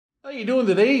How you doing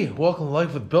today? Welcome to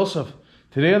Life with BillSiff.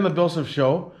 Today on the BillSiff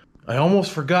show, I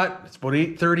almost forgot. It's about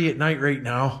 8:30 at night right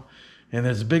now, and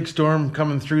there's a big storm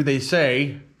coming through. They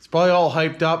say it's probably all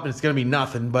hyped up and it's gonna be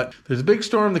nothing, but there's a big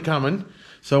storm coming.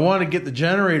 So I want to get the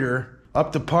generator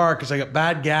up to par because I got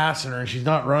bad gas in her and she's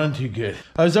not running too good.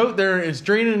 I was out there, it's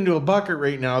draining into a bucket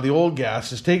right now. The old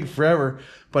gas is taking forever,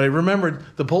 but I remembered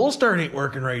the pole start ain't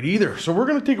working right either. So we're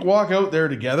gonna take a walk out there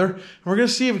together and we're gonna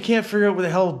see if we can't figure out what the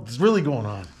hell is really going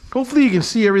on. Hopefully you can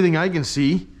see everything I can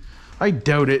see. I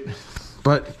doubt it,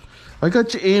 but I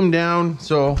got you aimed down,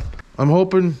 so I'm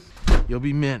hoping you'll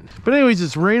be mint. But anyways,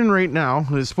 it's raining right now,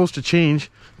 and it's supposed to change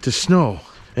to snow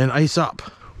and ice up.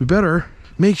 We better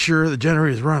make sure the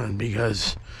generator is running,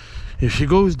 because if she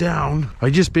goes down, I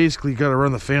just basically got to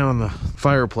run the fan on the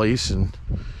fireplace, and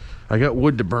I got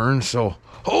wood to burn, so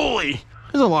holy,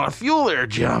 there's a lot of fuel there,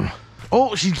 Jim.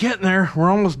 Oh, she's getting there. We're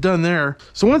almost done there.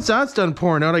 So once that's done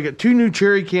pouring out, I got 2 new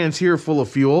cherry cans here full of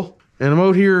fuel. And I'm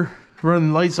out here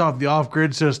running lights off the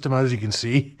off-grid system, as you can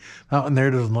see. That one there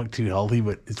doesn't look too healthy,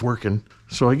 but it's working.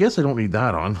 So I guess I don't need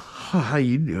that on. How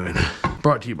you doing?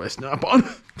 Brought to you by Snap-on.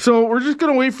 So we're just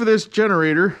going to wait for this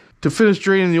generator to finish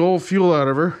draining the old fuel out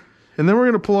of her. And then we're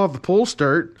going to pull off the pole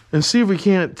start and see if we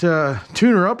can't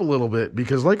tune her up a little bit.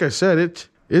 Because like I said,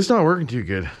 it's not working too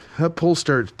good. That pole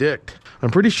start's dicked. I'm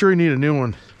pretty sure you need a new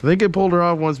one. I think I pulled her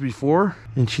off once before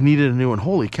and she needed a new one.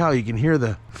 Holy cow, you can hear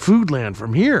the food land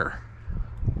from here.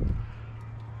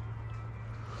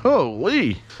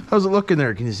 Holy, how's it looking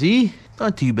there? Can you see?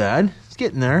 Not too bad. It's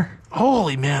getting there.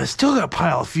 Holy man, it's still got a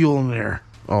pile of fuel in there.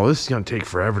 Oh, this is gonna take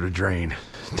forever to drain.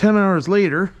 10 hours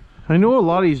later, I know a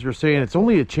lot of you are saying it's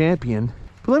only a Champion,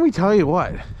 but let me tell you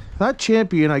what, that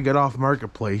Champion I got off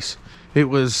Marketplace, it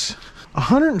was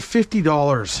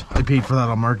 $150 I paid for that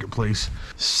on Marketplace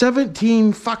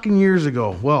 17 fucking years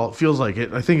ago. Well, it feels like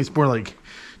it. I think it's more like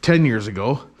 10 years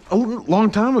ago. A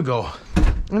long time ago.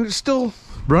 And it's still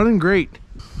running great.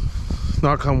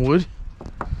 Knock on wood.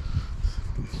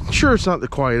 Sure, it's not the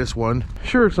quietest one.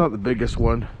 Sure, it's not the biggest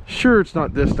one. Sure, it's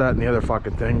not this, that, and the other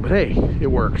fucking thing. But hey, it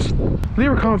works.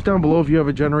 Leave a comment down below if you have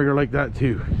a generator like that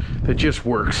too. That just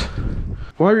works.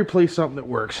 Why replace something that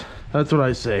works? That's what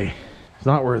I say. It's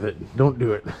not worth it. Don't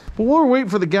do it. But while we're waiting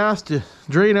for the gas to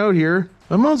drain out here,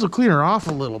 I might as well clean her off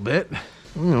a little bit.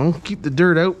 You know, keep the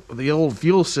dirt out of the old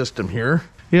fuel system here.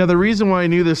 Yeah, the reason why I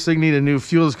knew this thing needed new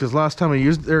fuel is because last time I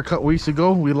used it there a couple weeks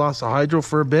ago, we lost the hydro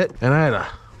for a bit, and I had a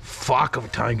fuck of a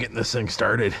time getting this thing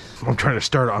started. I'm trying to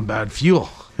start on bad fuel.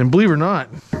 And believe it or not,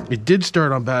 it did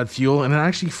start on bad fuel, and it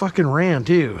actually fucking ran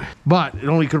too. But it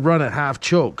only could run at half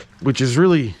choke, which is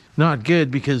really not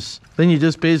good, because then you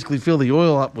just basically fill the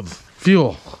oil up with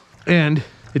fuel, and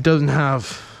it doesn't have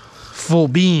full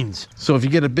beans. So if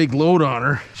you get a big load on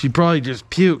her, she'd probably just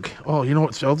puke. Oh, you know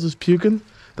what else is puking?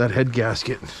 That head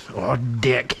gasket. Oh,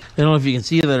 dick. I don't know if you can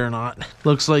see that or not.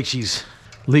 Looks like she's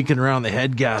leaking around the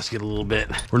head gasket a little bit.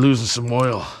 We're losing some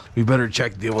oil. We better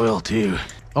check the oil too.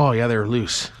 Oh yeah, they're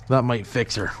loose. That might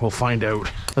fix her. We'll find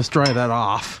out. Let's dry that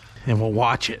off and we'll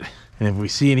watch it. And if we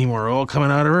see any more oil coming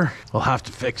out of her, we'll have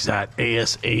to fix that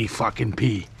ASA fucking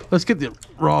P. Let's get the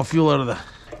raw fuel out of the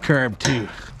carb too.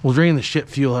 We'll drain the shit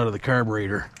fuel out of the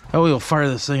carburetor. That way we'll fire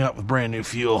this thing up with brand new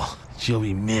fuel. She'll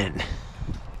be mint.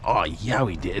 Oh yeah,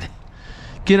 we did.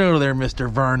 Get out of there, Mr.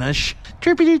 Varnish.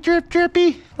 Drippity drip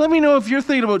drippy. Let me know if you're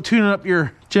thinking about tuning up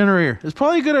your generator. It's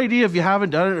probably a good idea, if you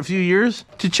haven't done it in a few years,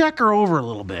 to check her over a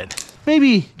little bit.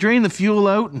 Maybe drain the fuel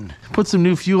out and put some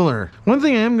new fuel in her. One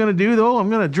thing I am gonna do though, I'm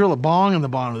gonna drill a bong in the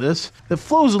bottom of this that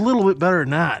flows a little bit better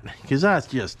than that, because that's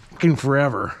just fucking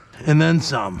forever. And then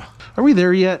some. Are we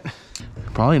there yet?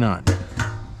 Probably not.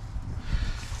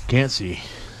 Can't see.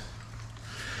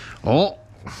 Oh,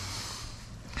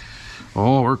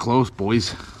 we're close,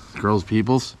 boys, girls,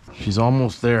 peoples. She's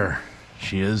almost there.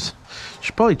 She is.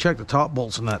 Should probably check the top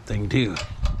bolts on that thing too.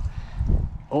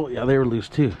 Oh yeah, they were loose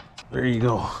too. There you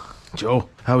go. Joe,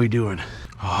 how we doing?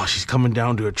 Oh, she's coming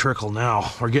down to a trickle now.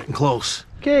 We're getting close.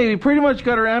 Okay, we pretty much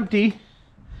got her empty.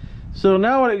 So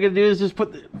now what I'm gonna do is just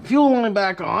put the fuel line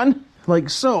back on, like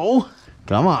so.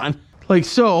 Come on, like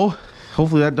so.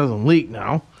 Hopefully that doesn't leak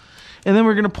now. And then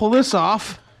we're gonna pull this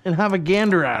off and have a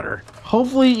gander at her.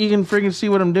 Hopefully you can friggin' see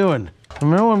what I'm doing. I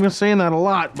know I'm saying that a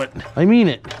lot, but I mean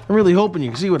it. I'm really hoping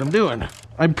you can see what I'm doing.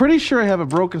 I'm pretty sure I have a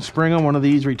broken spring on one of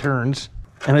these returns.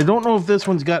 And I don't know if this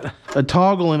one's got a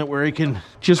toggle in it where you can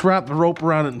just wrap the rope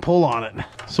around it and pull on it.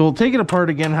 So we'll take it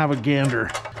apart again and have a gander,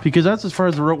 because that's as far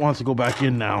as the rope wants to go back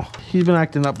in now. He's been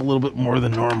acting up a little bit more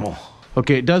than normal.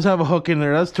 Okay, it does have a hook in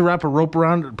there. That's to wrap a rope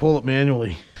around it and pull it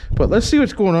manually. But let's see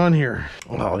what's going on here.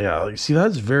 Well, yeah, you see,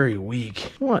 that's very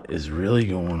weak. What is really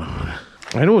going on?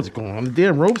 I know what's going on. The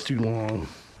damn rope's too long.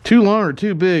 Too long or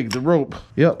too big, the rope.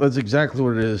 Yep, that's exactly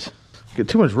what it is. Get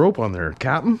too much rope on there,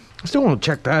 Captain. I still want to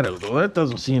check that out, though. That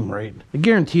doesn't seem right. I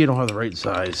guarantee I don't have the right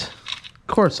size. Of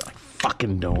course I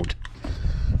fucking don't.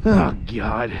 Oh,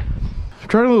 God. I'm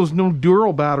trying those no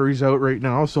Duro batteries out right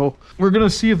now, so we're going to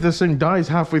see if this thing dies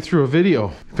halfway through a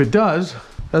video. If it does,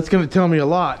 that's going to tell me a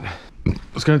lot.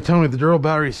 It's going to tell me the Duro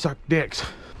batteries suck dicks.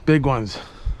 Big ones.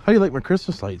 How do you like my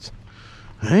Christmas lights?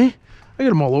 Hey? I got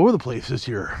them all over the place this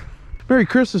year. Merry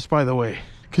Christmas, by the way.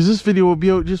 Because this video will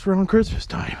be out just around Christmas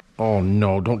time. Oh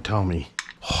no, don't tell me.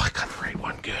 Oh, I got the right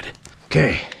one, good.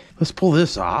 Okay, let's pull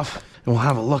this off and we'll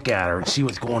have a look at her and see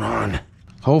what's going on.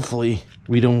 Hopefully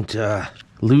we don't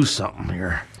lose something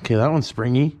here. Okay, that one's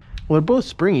springy. Well, they're both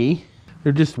springy.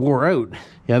 They're just wore out.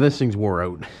 Yeah, this thing's wore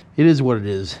out. It is what it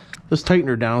is. Let's tighten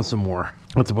her down some more.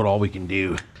 That's about all we can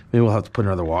do. Maybe we'll have to put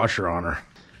another washer on her.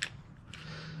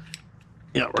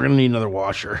 Yeah, we're gonna need another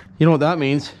washer. You know what that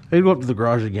means? I gotta go up to the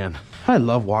garage again. I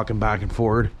love walking back and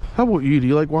forward. How about you? Do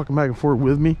you like walking back and forward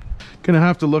with me? Gonna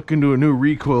have to look into a new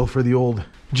recoil for the old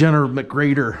Jenner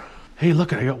McGrader. Hey,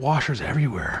 look, I got washers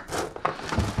everywhere.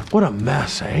 What a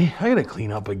mess, eh? I gotta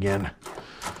clean up again.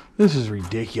 This is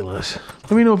ridiculous.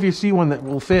 Let me know if you see one that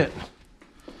will fit.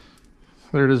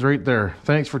 There it is right there.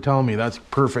 Thanks for telling me. That's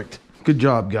perfect. Good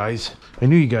job, guys. I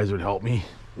knew you guys would help me.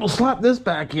 We'll slap this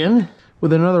back in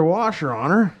with another washer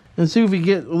on her and see if we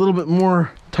get a little bit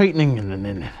more tightening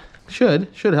in it.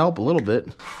 Should help a little bit,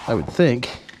 I would think.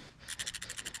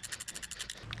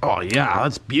 Oh yeah,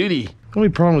 that's beauty. The only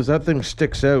problem is that thing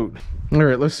sticks out. All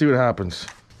right, let's see what happens.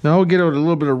 Now we'll get out a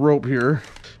little bit of rope here.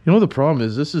 You know the problem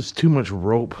is this is too much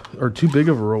rope, or too big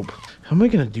of a rope. How am I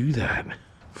gonna do that?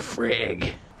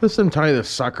 Frig. Let's untie this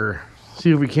sucker.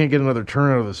 See if we can't get another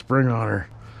turn out of the spring on her.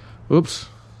 Oops.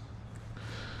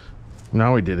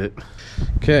 Now we did it.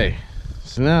 Okay,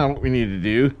 so now what we need to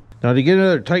do, now to get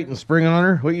another tighten spring on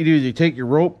her, what you do is you take your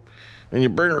rope and you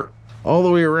bring her all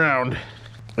the way around.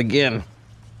 Again,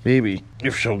 maybe,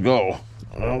 if she'll go.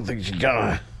 I don't think she's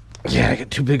gonna. Yeah, I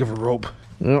got too big of a rope.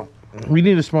 Well, we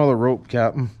need a smaller rope,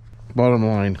 Captain. Bottom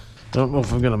line. I don't know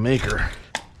if I'm gonna make her.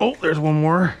 Oh, there's one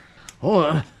more. Hold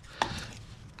on.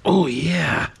 Oh,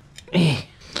 yeah. I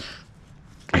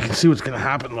can see what's gonna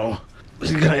happen, though.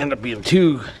 She's gonna end up being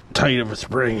too tight of a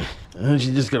spring. And then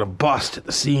she's just gonna bust at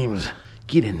the seams.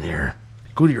 Get in there.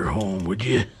 Go to your home, would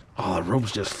you? Oh, the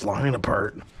rope's just flying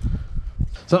apart.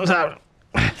 Something's happening.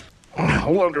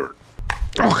 Hold on to her.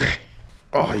 Okay.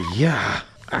 Oh, yeah.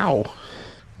 Ow.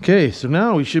 Okay, so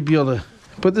now we should be able to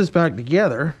put this back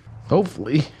together,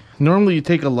 hopefully. Normally you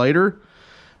take a lighter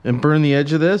and burn the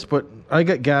edge of this, but I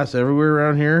got gas everywhere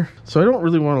around here, so I don't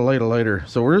really want to light a lighter.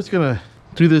 So we're just gonna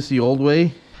do this the old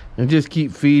way and just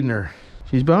keep feeding her.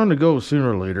 She's bound to go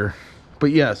sooner or later.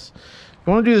 But yes, if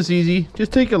you want to do this easy,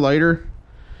 just take a lighter,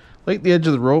 light the edge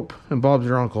of the rope, and Bob's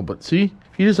your uncle. But see,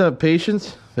 if you just have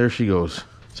patience, there she goes.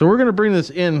 So we're gonna bring this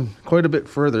in quite a bit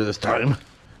further this time.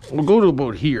 We'll go to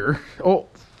about here. Oh,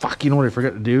 fuck, you know what I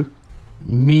forgot to do?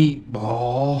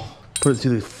 Meatball. Put it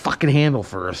through the fucking handle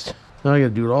first. Now I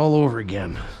gotta do it all over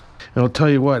again. And I'll tell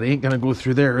you what, it ain't gonna go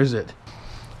through there, is it?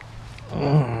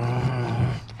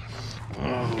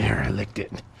 There, I licked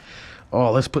it.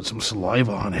 Oh, let's put some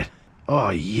saliva on it.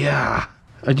 Oh, yeah.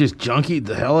 I just junkied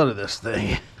the hell out of this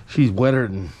thing. She's wetter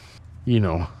than, you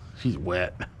know, she's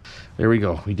wet. There we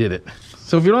go, we did it.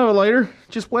 So if you don't have a lighter,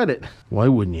 just wet it. Why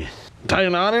wouldn't you? Tie a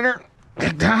knot in her,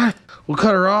 like that. We'll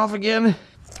cut her off again,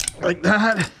 like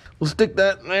that. We'll stick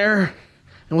that in there,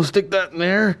 and we'll stick that in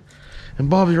there. And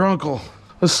Bob's your uncle.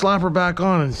 Let's slap her back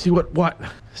on and see what?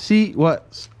 See what?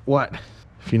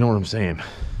 If you know what I'm saying.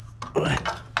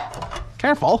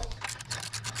 Careful.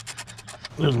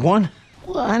 There's one,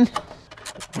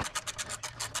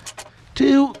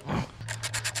 two,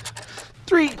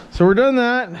 three. So we're done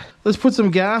that. Let's put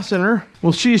some gas in her.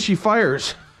 We'll see if she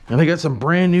fires. And I got some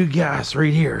brand new gas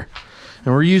right here.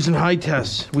 And we're using high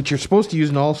tests, which you're supposed to use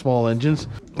in all small engines.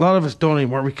 A lot of us don't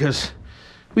anymore because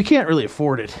we can't really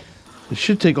afford it. It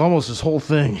should take almost this whole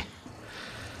thing.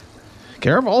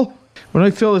 Careful. When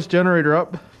I fill this generator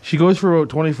up, she goes for about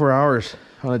 24 hours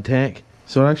on a tank.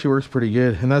 So it actually works pretty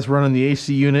good. And that's running the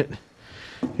AC unit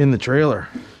in the trailer.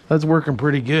 That's working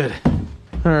pretty good.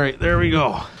 All right, there we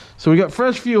go. So we got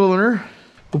fresh fuel in her.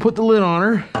 We'll put the lid on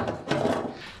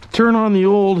her. Turn on the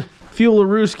old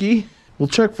fuel-a-rooski. We'll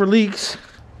check for leaks.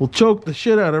 We'll choke the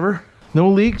shit out of her. No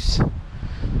leaks.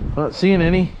 Not seeing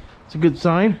any. It's a good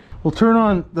sign. We'll turn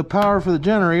on the power for the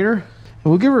generator and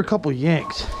we'll give her a couple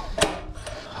yanks.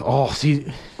 Oh,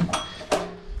 see.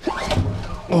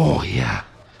 Oh, yeah.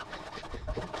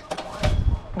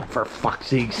 Oh, for fuck's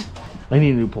sakes. I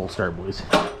need a new pull start, boys.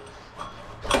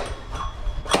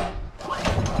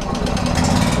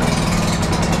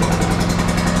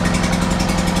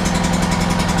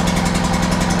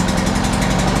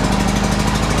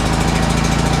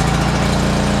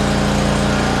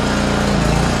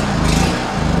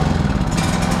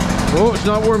 Oh, it's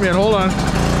not warm yet. Hold on.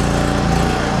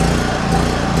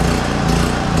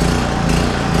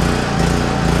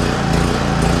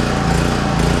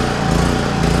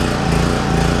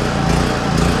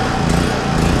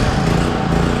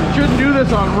 You shouldn't do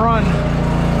this on run.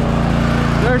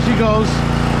 There she goes.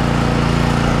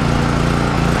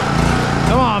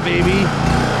 Come on, baby.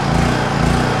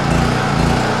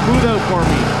 Smooth out for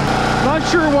me. Not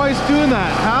sure why it's doing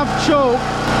that. Half choke.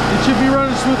 It should be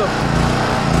running smooth up.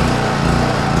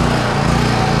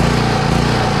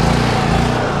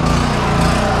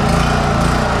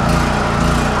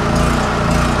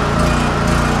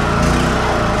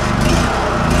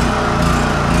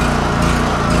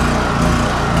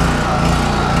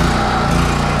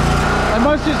 I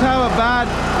must just have a bad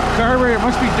carburetor. It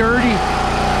must be dirty.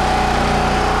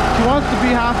 She wants to be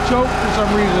half choked for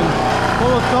some reason. Pull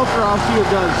the filter off, see what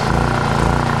it does.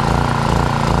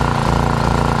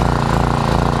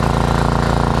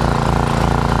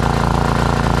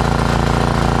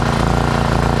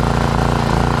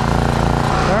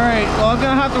 Alright, well I'm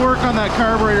gonna have to work on that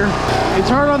carburetor. It's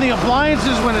hard on the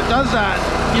appliances when it does that.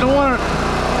 You don't want to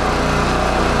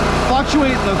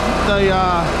fluctuate the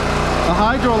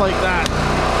hydro like that.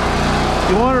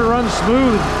 You want it to run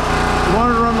smooth. You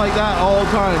want it to run like that all the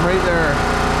time, right there.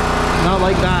 Not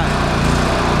like that.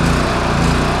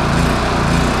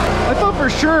 I thought for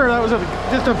sure that was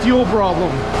just a fuel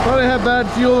problem. Thought I had bad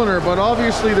fuel in her, but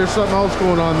obviously there's something else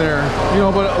going on there. You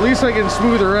know, but at least I can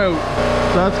smooth her out.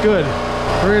 So that's good.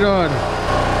 Right on.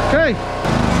 Okay.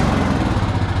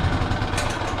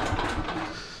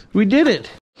 We did it.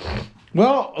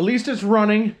 Well, at least it's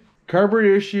running.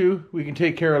 Carburetor issue we can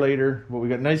take care of later, but we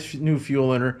got nice new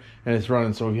fuel in her and it's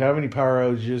running. So if you have any power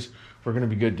outages, we're going to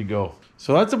be good to go.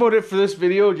 So that's about it for this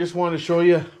video. Just wanted to show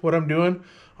you what I'm doing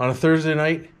on a Thursday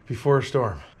night before a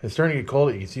storm. It's starting to get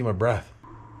cold. You can see my breath.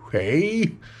 Okay.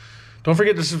 Don't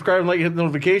forget to subscribe and like, hit the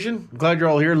notification. I'm glad you're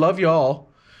all here. Love you all.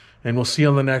 And we'll see you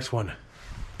on the next one.